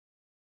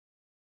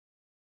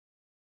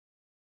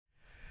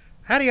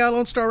Howdy y'all,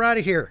 Lone Star Rider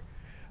here.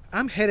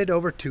 I'm headed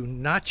over to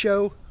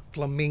Nacho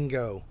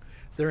Flamingo.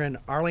 They're in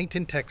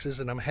Arlington, Texas,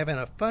 and I'm having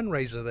a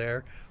fundraiser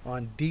there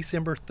on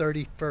December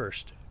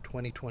 31st,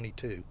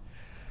 2022.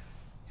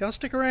 Y'all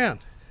stick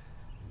around.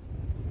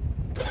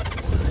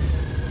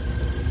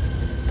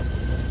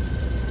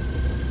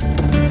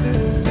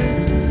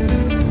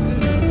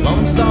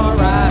 Lone Star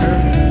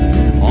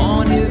Rider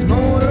on his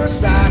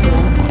motorcycle,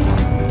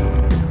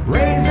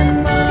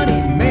 raising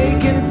money,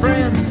 making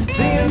friends,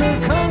 seeing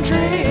the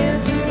country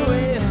into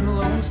it.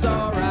 Lone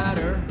Star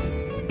Rider.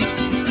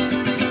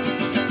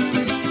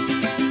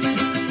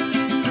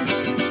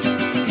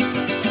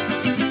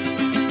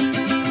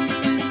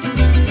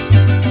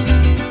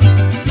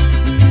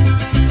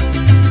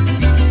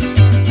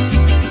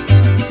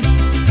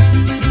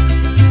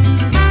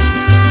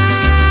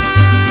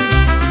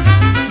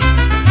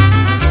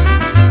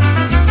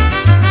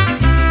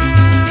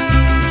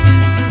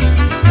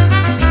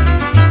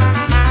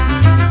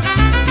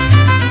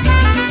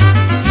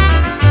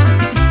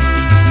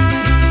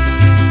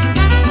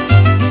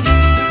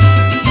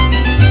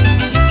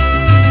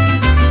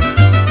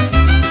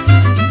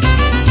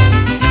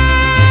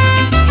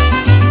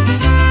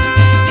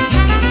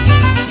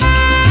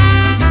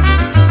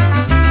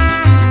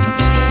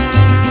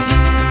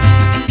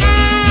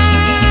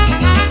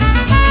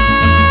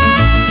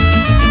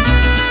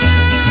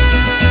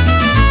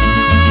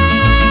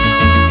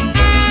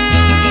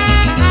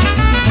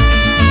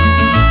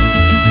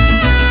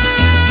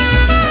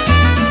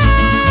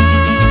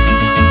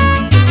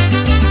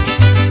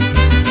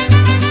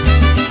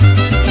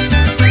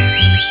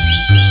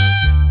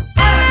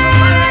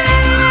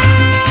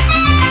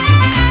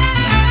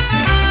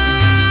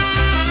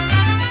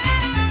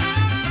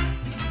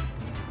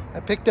 I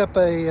picked up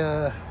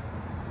a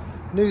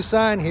new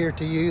sign here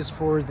to use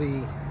for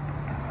the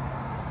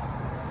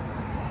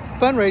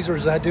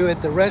fundraisers I do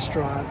at the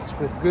restaurants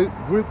with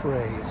group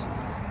raise,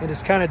 and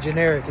it's kind of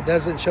generic. It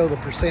doesn't show the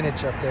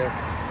percentage up there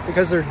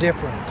because they're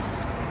different,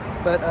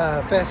 but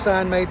Fast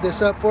Sign made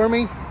this up for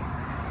me,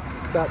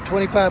 about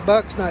 25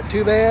 bucks, not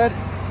too bad.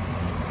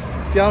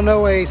 If y'all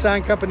know a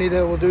sign company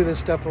that will do this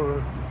stuff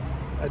for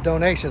a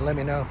donation, let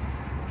me know.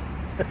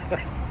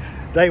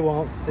 They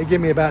won't. They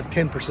give me about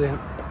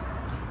 10%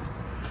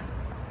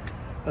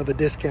 of a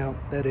discount,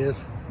 that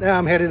is. Now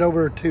I'm headed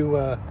over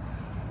to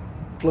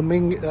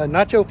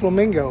Nacho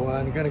Flamingo.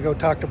 I'm gonna go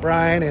talk to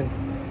Brian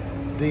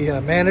and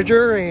the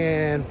manager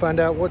and find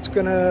out what's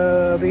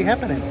gonna be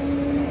happening.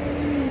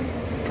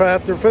 Try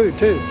out their food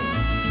too.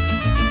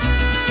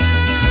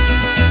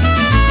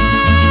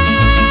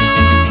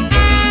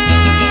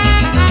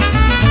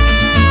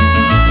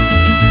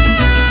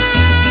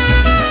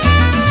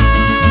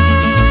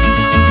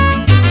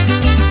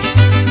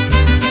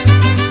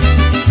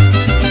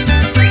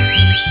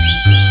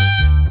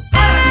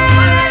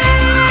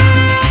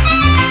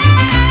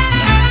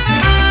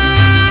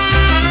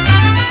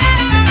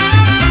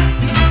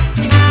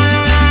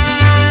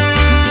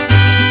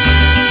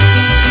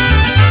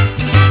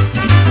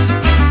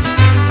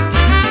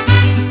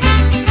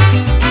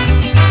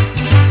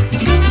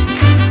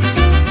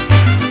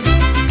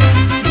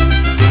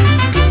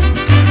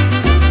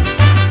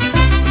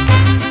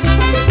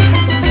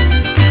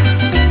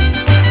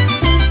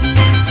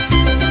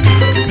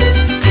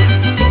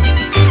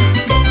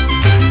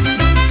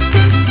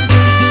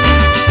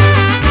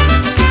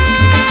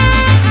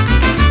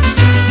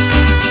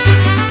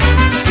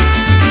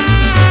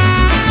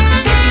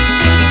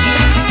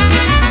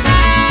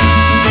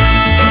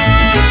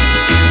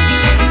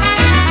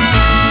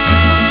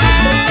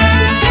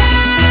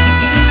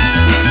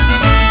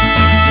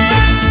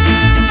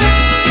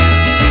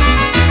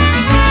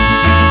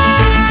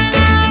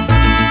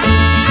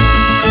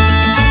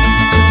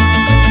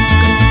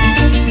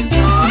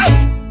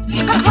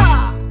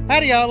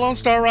 Howdy y'all, Lone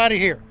Star Rider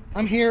here.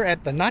 I'm here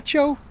at the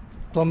Nacho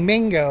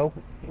Flamingo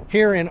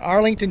here in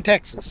Arlington,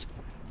 Texas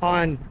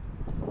on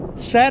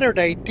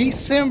Saturday,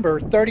 December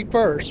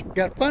 31st. We've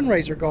got a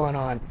fundraiser going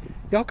on.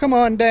 Y'all come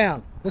on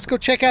down. Let's go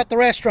check out the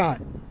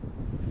restaurant.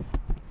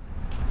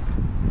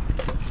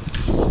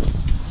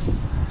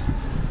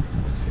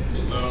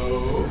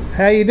 Hello.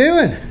 How you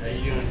doing? How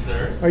you doing,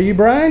 sir? Are you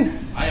Brian?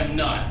 I am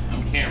not.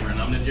 I'm Cameron.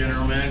 I'm the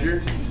general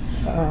manager.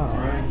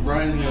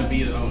 Brian's going to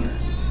be the owner.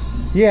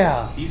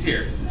 Yeah. He's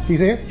here. He's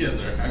here? Yes,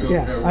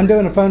 sir. I'm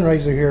doing a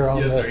fundraiser here on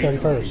yes, the sir.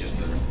 31st. Yes,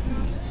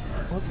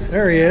 sir.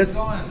 There he is.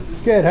 How's it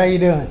going? Good, how you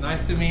doing?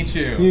 Nice to meet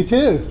you. You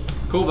too.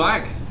 Cool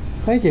bike.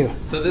 Thank you.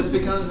 So this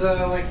becomes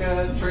like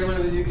a trailer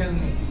that you can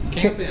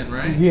camp in,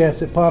 right?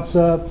 Yes, it pops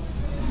up.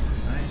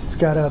 Nice. It's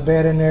got a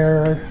bed in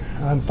there.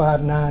 I'm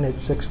 5'9",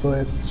 it's 6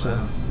 foot, so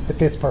Wow. it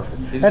fits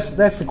perfect.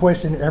 That's the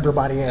question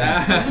everybody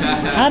asks.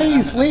 How do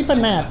you sleep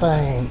in that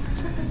thing?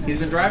 He's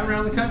been driving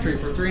around the country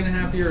for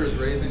 3.5 years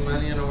raising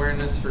money and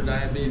awareness for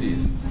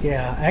diabetes.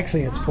 Yeah,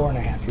 actually it's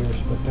 4.5 years.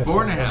 But that's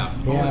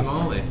 4.5? okay. Yeah.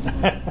 Holy moly.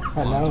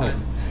 I Long know.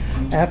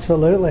 time.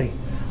 Absolutely.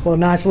 Well,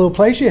 nice little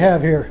place you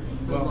have here.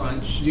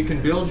 lunch. You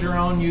can build your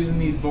own using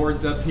these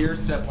boards up here,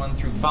 step 1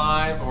 through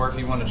 5, or if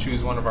you want to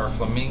choose one of our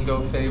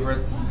Flamingo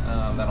favorites,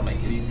 that'll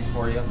make it easy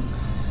for you.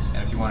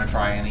 And if you want to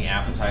try any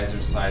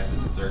appetizers, sides,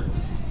 and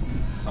desserts,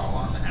 it's all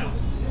on the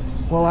house.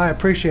 Well, I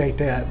appreciate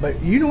that,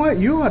 but you know what?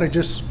 You ought to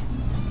just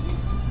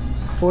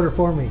order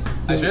for me.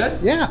 I should?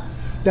 Yeah.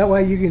 That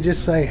way you can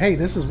just say, hey,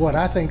 this is what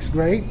I think's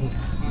great.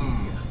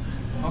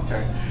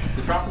 Okay.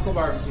 The tropical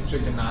barbecue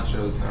chicken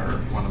nachos are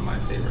one of my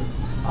favorites.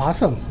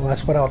 Awesome. Well,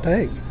 that's what I'll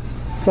take.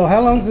 So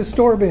how long's this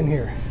store been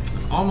here?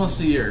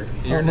 Almost a year.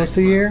 Almost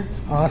a year?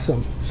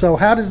 Awesome. So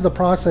how does the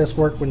process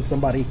work when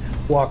somebody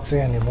walks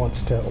in and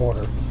wants to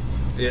order?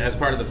 Yeah, as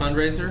part of the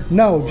fundraiser?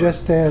 No,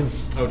 just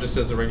as... Oh, just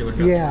as a regular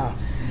customer?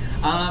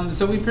 Yeah.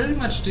 So we pretty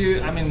much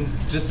do, I mean,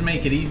 just to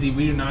make it easy,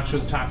 we do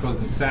nachos, tacos,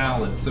 and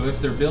salads. So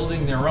if they're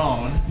building their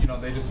own, you know,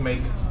 they just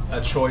make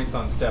a choice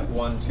on step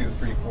 1, 2,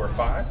 3, 4,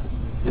 5.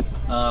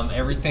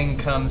 Everything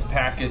comes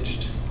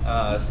packaged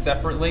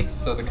separately,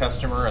 so the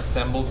customer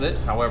assembles it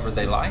however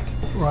they like,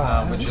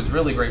 Right. which is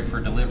really great for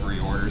delivery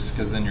orders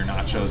because then your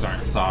nachos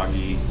aren't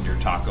soggy, your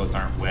tacos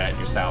aren't wet,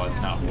 your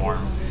salad's not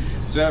warm.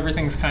 So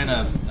everything's kind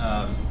of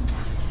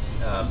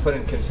put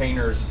in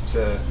containers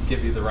to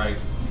give you the right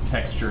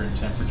texture and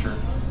temperature.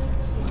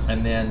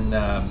 And then,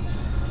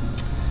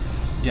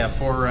 yeah,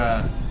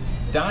 for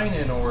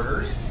dine-in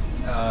orders,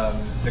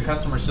 the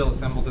customer still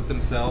assembles it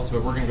themselves,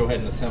 but we're going to go ahead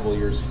and assemble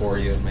yours for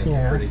you and make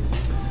it pretty.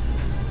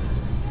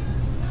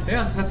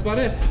 Yeah, that's about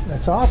it.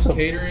 That's awesome.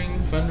 Catering,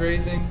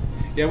 fundraising.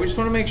 Yeah, we just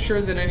want to make sure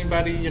that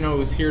anybody, you know,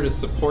 who's here to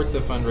support the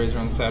fundraiser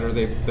on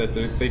Saturday, that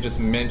they just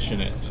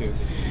mention it too.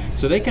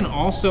 So they can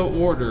also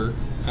order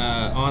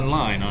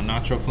online on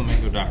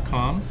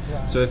nachoflamingo.com.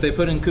 Yeah. So if they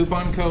put in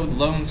coupon code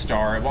Lone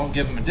Star, it won't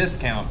give them a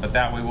discount, but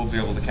that way we'll be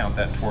able to count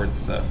that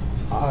towards the.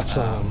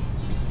 Awesome.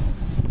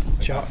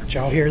 Did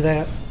y'all hear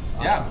that?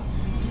 Yeah.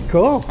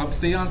 Cool. Hope to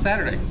see you on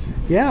Saturday.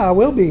 Yeah, I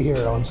will be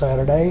here on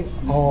Saturday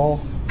all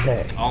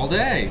day. All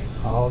day.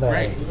 All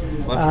day.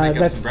 Great. Love to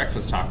make up some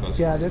breakfast tacos.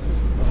 Yeah,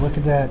 look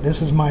at that.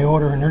 This is my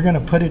order, and they're going to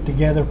put it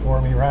together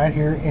for me right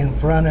here in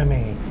front of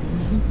me.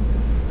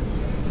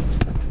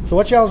 So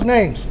what's y'all's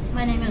names?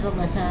 My name is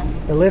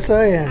Alyssa.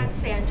 Alyssa and I'm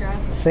Sandra.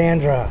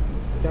 Sandra.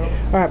 All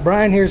right,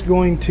 Brian here's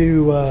going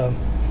to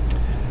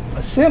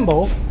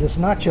assemble this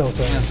nacho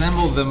thing.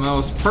 Assemble the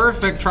most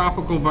perfect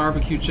tropical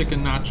barbecue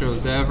chicken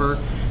nachos ever.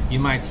 You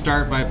might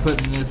start by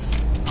putting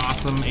this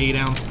awesome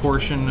 8-ounce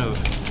portion of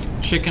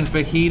chicken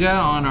fajita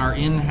on our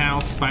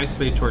in-house Spice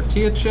Bay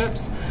tortilla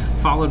chips,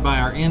 followed by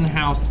our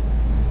in-house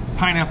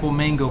pineapple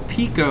mango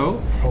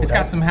pico. It's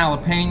got some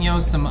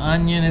jalapenos, some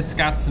onion, it's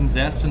got some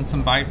zest and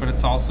some bite, but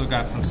it's also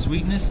got some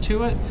sweetness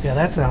to it. Yeah,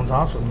 that sounds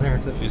awesome there.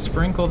 So if you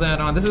sprinkle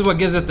that on, this is what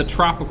gives it the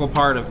tropical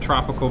part of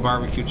tropical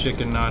barbecue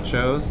chicken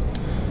nachos.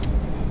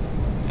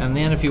 And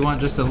then if you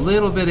want just a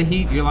little bit of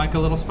heat, you like a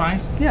little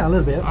spice? Yeah, a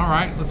little bit. All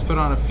right, let's put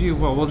on a few.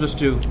 Well, we'll just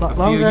do a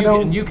long few.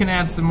 as You can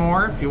add some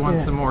more if you want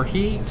some more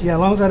heat. Yeah, as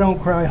long as I don't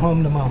cry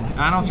home to mama.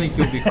 I don't think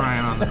you'll be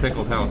crying on the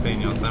pickled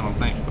jalapenos, I don't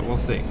think, but we'll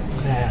see.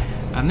 Yeah.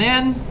 And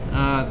then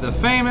the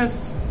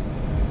famous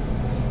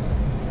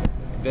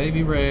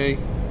Baby Ray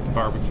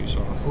barbecue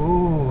sauce.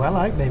 Ooh, I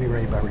like Baby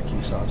Ray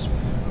barbecue sauce.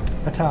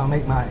 That's how I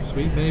make my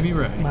Sweet Baby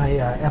Ray. my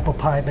apple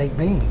pie baked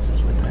beans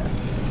is with that.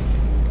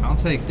 I'll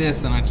take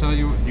this, and I tell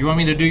you, you want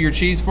me to do your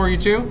cheese for you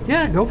too?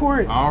 Yeah, go for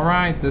it. All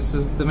right, this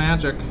is the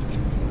magic.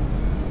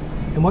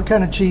 And what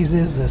kind of cheese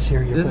is this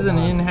here? This is an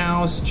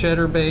in-house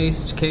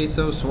cheddar-based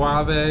queso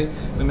suave.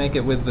 We make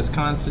it with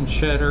Wisconsin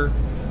cheddar,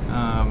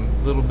 a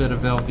little bit of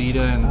Blvd,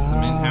 and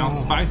some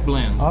in-house spice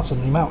blend.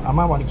 Awesome. I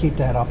might want to keep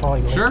that. I'll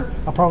probably lick it.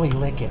 I'll probably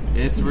lick it.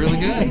 It's really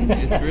good.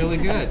 It's really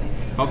good.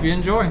 Hope you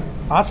enjoy.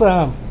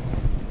 Awesome.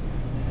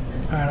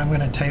 All right, I'm going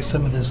to taste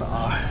some of this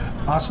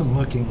awesome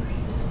looking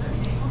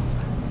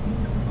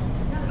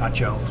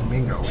Nacho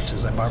Flamingo, which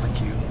is a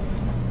barbecue.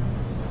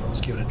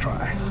 Let's give it a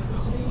try.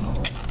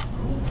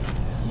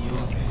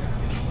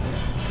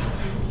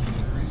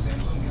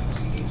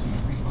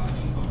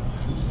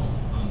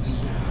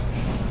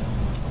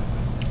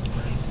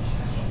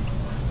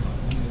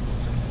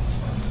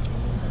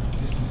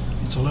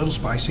 It's a little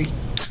spicy.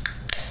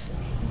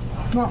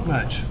 Not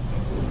much.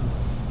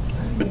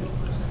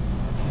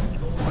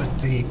 But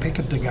the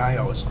pico de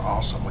gallo is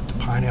awesome with the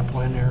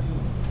pineapple in there.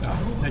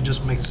 That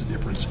just makes a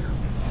difference here.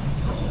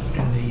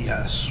 And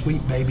the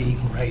Sweet Baby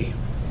Ray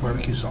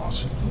barbecue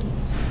sauce.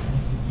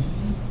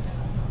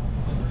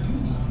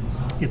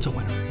 It's a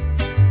winner.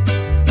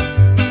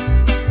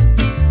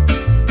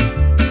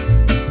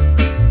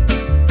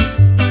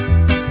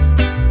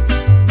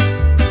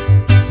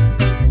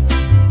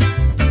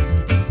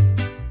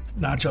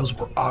 Nachos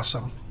were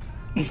awesome.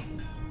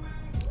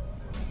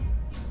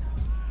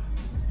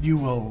 You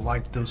will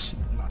like those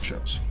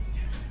nachos.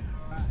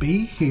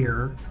 Be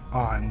here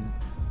on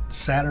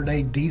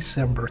Saturday,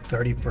 December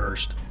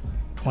 31st,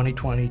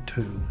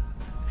 2022.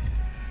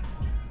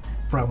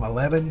 From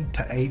 11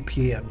 to 8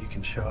 p.m. You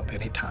can show up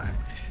anytime.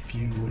 If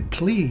you would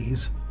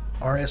please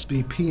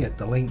RSVP at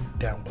the link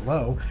down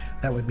below,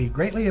 that would be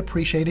greatly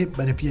appreciated.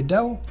 But if you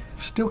don't,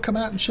 still come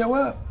out and show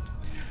up.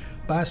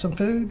 buy some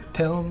food,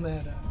 tell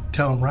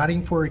them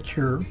Riding for a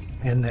Cure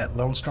and that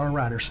Lone Star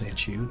Rider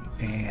sent you,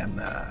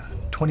 and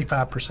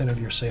 25% of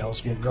your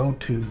sales will go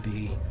to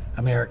the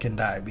American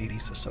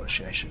Diabetes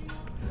Association.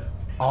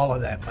 All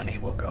of that money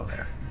will go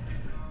there.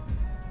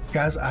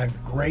 Guys, I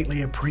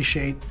greatly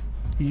appreciate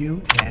you,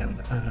 and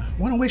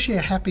want to wish you a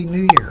happy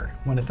new year.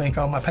 Want to thank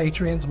all my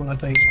patrons. Want to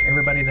thank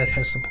everybody that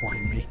has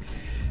supported me,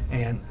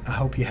 and I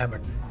hope you have a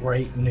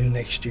great new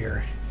next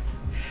year.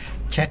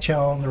 Catch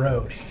y'all on the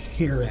road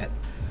here at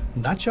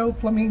Nacho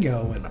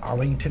Flamingo in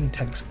Arlington,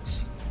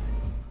 Texas.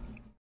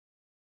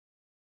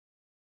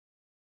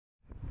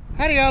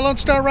 Howdy y'all, Lone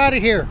Star Rider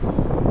here.